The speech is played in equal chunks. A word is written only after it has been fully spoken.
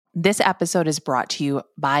This episode is brought to you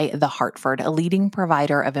by The Hartford, a leading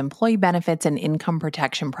provider of employee benefits and income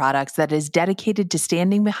protection products that is dedicated to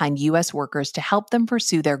standing behind U.S. workers to help them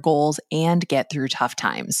pursue their goals and get through tough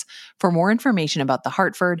times. For more information about The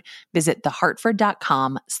Hartford, visit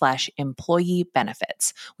thehartford.com/employee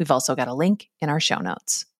benefits. We've also got a link in our show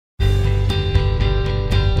notes.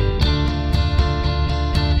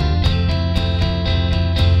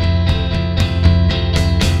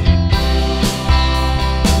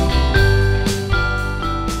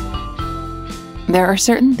 There are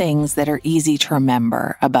certain things that are easy to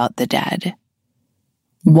remember about the dead.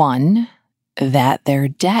 One, that they're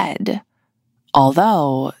dead.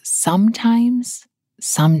 Although sometimes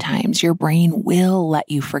your brain will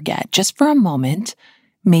let you forget just for a moment,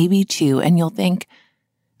 maybe two, and you'll think,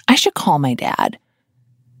 I should call my dad.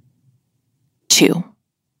 Two,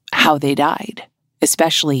 how they died,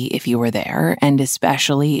 especially if you were there and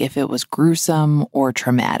especially if it was gruesome or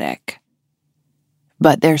traumatic.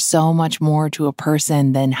 But there's so much more to a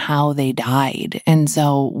person than how they died. And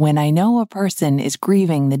so when I know a person is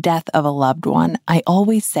grieving the death of a loved one, I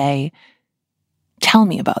always say, tell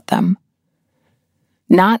me about them.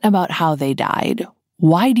 Not about how they died.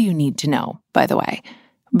 Why do you need to know, by the way?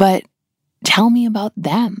 But tell me about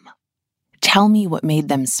them. Tell me what made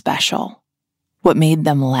them special, what made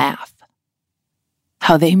them laugh,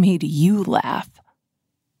 how they made you laugh.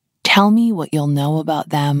 Tell me what you'll know about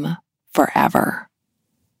them forever.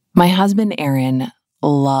 My husband, Aaron,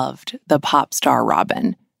 loved the pop star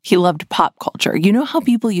Robin. He loved pop culture. You know how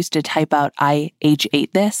people used to type out, I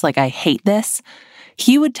hate this, like I hate this?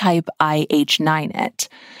 He would type I H9 it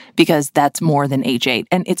because that's more than H8.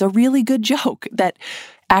 And it's a really good joke that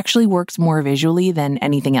actually works more visually than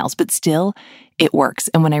anything else, but still it works.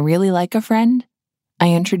 And when I really like a friend, I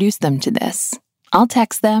introduce them to this. I'll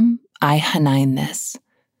text them, I H9 this.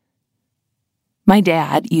 My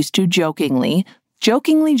dad used to jokingly,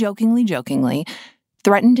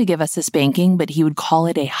 threatened to give us a spanking, but he would call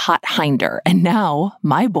it a hot hinder. And now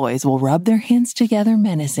my boys will rub their hands together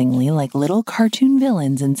menacingly like little cartoon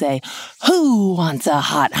villains and say, who wants a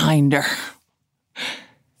hot hinder?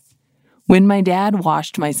 When my dad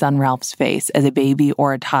washed my son Ralph's face as a baby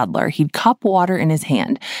or a toddler, he'd cup water in his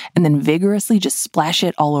hand and then vigorously just splash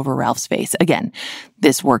it all over Ralph's face. Again,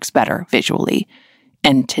 this works better visually.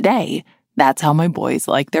 And today, that's how my boys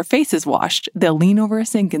like their faces washed. They'll lean over a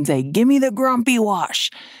sink and say, give me the grumpy wash.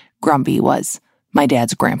 Grumpy was my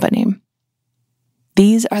dad's grandpa name.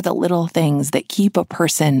 These are the little things that keep a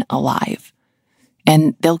person alive.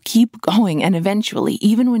 And they'll keep going. And eventually,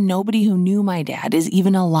 even when nobody who knew my dad is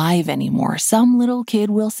even alive anymore, some little kid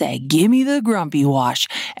will say, give me the grumpy wash.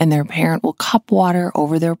 And their parent will cup water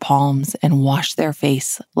over their palms and wash their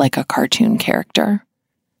face like a cartoon character.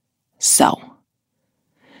 So,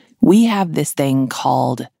 we have this thing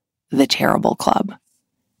called the Terrible Club.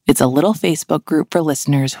 It's a little Facebook group for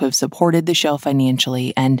listeners who have supported the show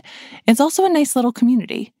financially, and it's also a nice little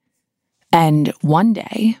community. And one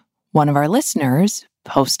day, one of our listeners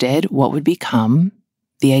posted what would become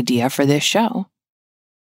the idea for this show.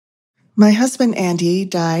 My husband, Andy,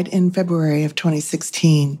 died in February of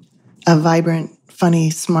 2016. A vibrant,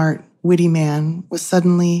 funny, smart, witty man was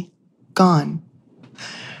suddenly gone.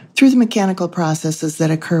 Through the mechanical processes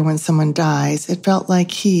that occur when someone dies, it felt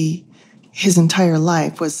like his entire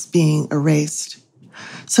life was being erased.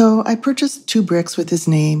 So I purchased 2 bricks with his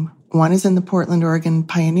name. One is in the Portland, Oregon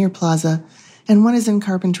Pioneer Plaza, and one is in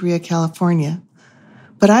Carpinteria, California.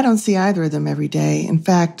 But I don't see either of them every day. In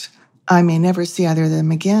fact, I may never see either of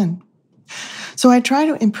them again. So I try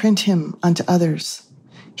to imprint him onto others.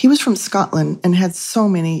 He was from Scotland and had so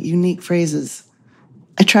many unique phrases.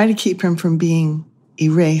 I try to keep him from being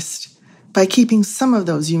erased by keeping some of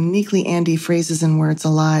those uniquely Andy phrases and words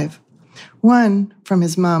alive. One from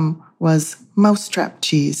his mom was Mousetrap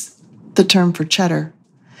Cheese, the term for cheddar.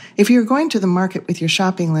 If you're going to the market with your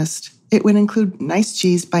shopping list, it would include nice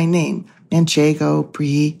cheese by name, Manchego,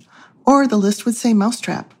 Brie, or the list would say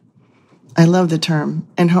Mousetrap. I love the term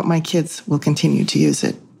and hope my kids will continue to use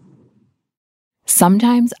it.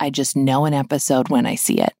 Sometimes I just know an episode when I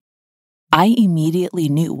see it. I immediately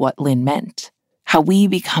knew what Lynn meant. How we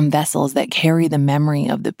become vessels that carry the memory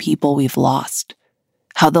of the people we've lost.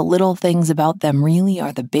 How the little things about them really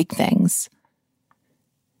are the big things.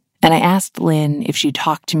 And I asked Lynn if she'd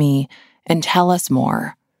talk to me and tell us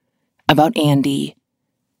more about Andy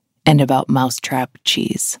and about Mousetrap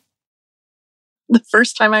Cheese. The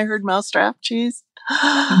first time I heard Mousetrap Cheese,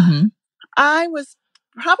 I was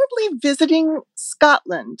probably visiting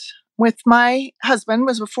Scotland with my husband,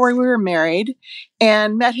 was before we were married,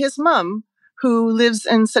 and met his mom, who lives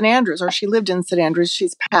in St. Andrews, or she lived in St. Andrews.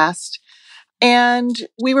 She's passed. And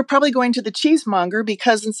we were probably going to the cheesemonger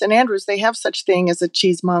because in St. Andrews, they have such thing as a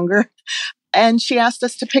cheesemonger. And she asked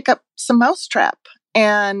us to pick up some Mousetrap.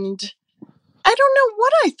 And I don't know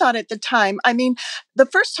what I thought at the time. I mean, the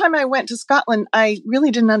first time I went to Scotland, I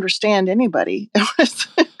really didn't understand anybody.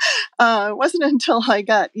 It wasn't until I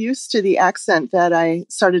got used to the accent that I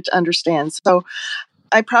started to understand. So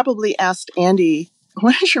I probably asked Andy,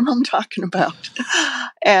 what is your mom talking about?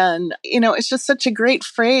 And, it's just such a great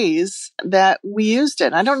phrase that we used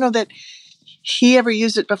it. I don't know that he ever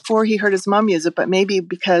used it before he heard his mom use it, but maybe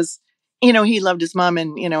because, he loved his mom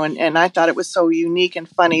and I thought it was so unique and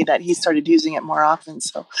funny that he started using it more often.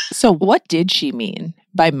 So what did she mean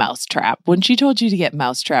by mousetrap? When she told you to get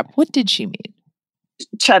mousetrap, what did she mean?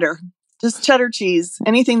 Cheddar. Just cheddar cheese.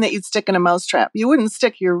 Anything that you'd stick in a mousetrap. You wouldn't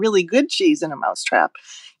stick your really good cheese in a mousetrap.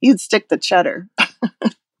 You'd stick the cheddar.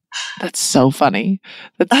 That's so funny.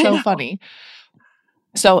 That's so funny.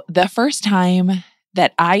 So the first time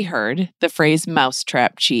that I heard the phrase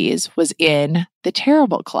Mousetrap Cheese was in the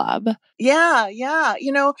Terrible Club. Yeah.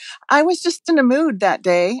 I was just in a mood that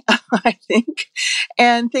day, I think,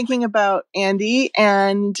 and thinking about Andy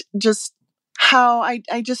and just how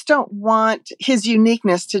I just don't want his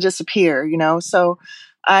uniqueness to disappear, So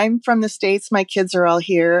I'm from the States. My kids are all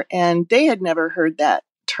here, and they had never heard that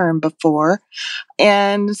term before.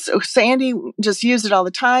 And so Sandy just used it all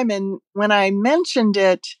the time. And when I mentioned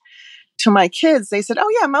it to my kids, they said,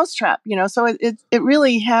 "Oh yeah, mousetrap." So it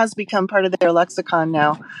really has become part of their lexicon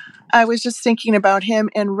now. I was just thinking about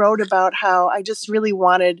him and wrote about how I just really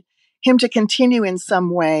wanted him to continue in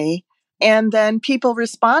some way. And then people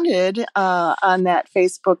responded on that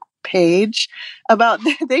Facebook page about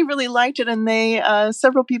they really liked it, and they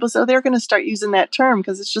several people said they're going to start using that term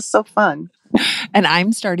because it's just so fun. And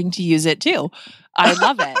I'm starting to use it too. I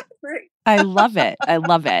love it. I love it. I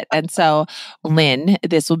love it. And so, Lynn,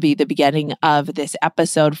 this will be the beginning of this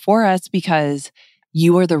episode for us because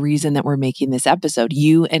you are the reason that we're making this episode.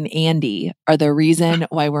 You and Andy are the reason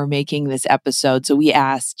why we're making this episode. So we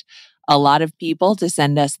asked a lot of people to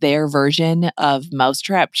send us their version of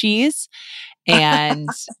Mousetrap Cheese. And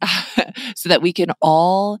so that we can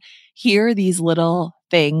all hear these little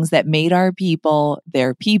things that made our people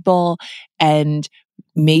their people. And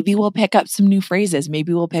maybe we'll pick up some new phrases.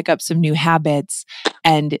 Maybe we'll pick up some new habits.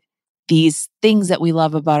 And these things that we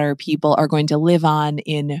love about our people are going to live on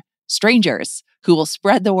in strangers who will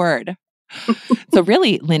spread the word. So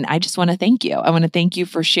really, Lynn, I just want to thank you. I want to thank you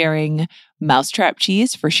for sharing Mousetrap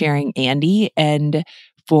Cheese, for sharing Andy, and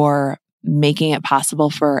for making it possible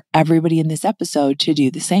for everybody in this episode to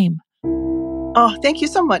do the same. Oh, thank you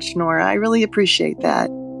so much, Nora. I really appreciate that.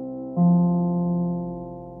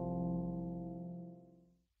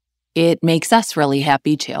 It makes us really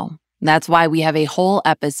happy too. That's why we have a whole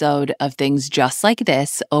episode of things just like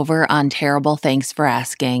this over on Terrible Thanks for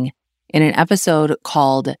Asking in an episode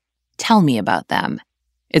called Tell Me About Them.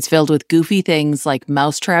 It's filled with goofy things like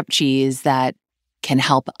Mousetrap Cheese that can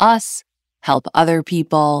help us, help other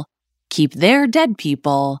people, keep their dead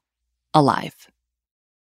people alive.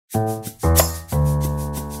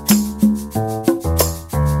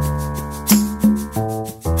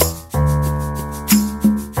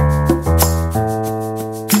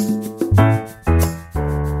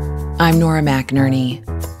 I'm Nora McInerney,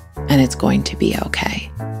 and it's going to be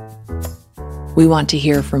okay. We want to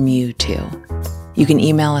hear from you, too. You can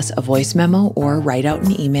email us a voice memo or write out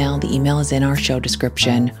an email. The email is in our show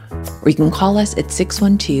description. Or you can call us at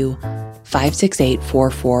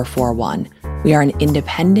 612-568-4441. We are an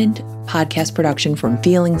independent podcast production from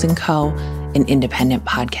Feelings & Co., an independent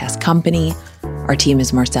podcast company. Our team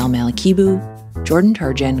is Marcel Malakibu, Jordan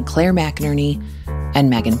Turgeon, Claire McInerney, and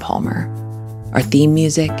Megan Palmer. Our theme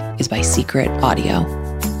music is by Secret Audio.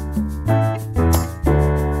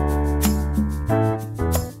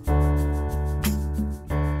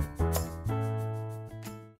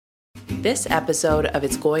 This episode of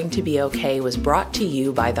It's Going to Be Okay was brought to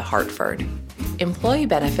you by The Hartford. Employee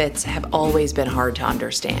benefits have always been hard to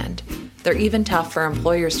understand. They're even tough for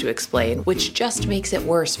employers to explain, which just makes it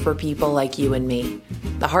worse for people like you and me.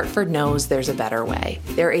 The Hartford knows there's a better way.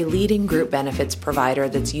 They're a leading group benefits provider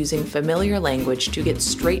that's using familiar language to get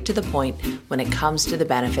straight to the point when it comes to the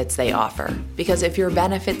benefits they offer. Because if your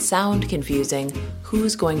benefits sound confusing,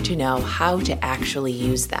 who's going to know how to actually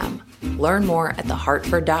use them? Learn more at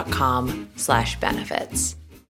thehartford.com/benefits.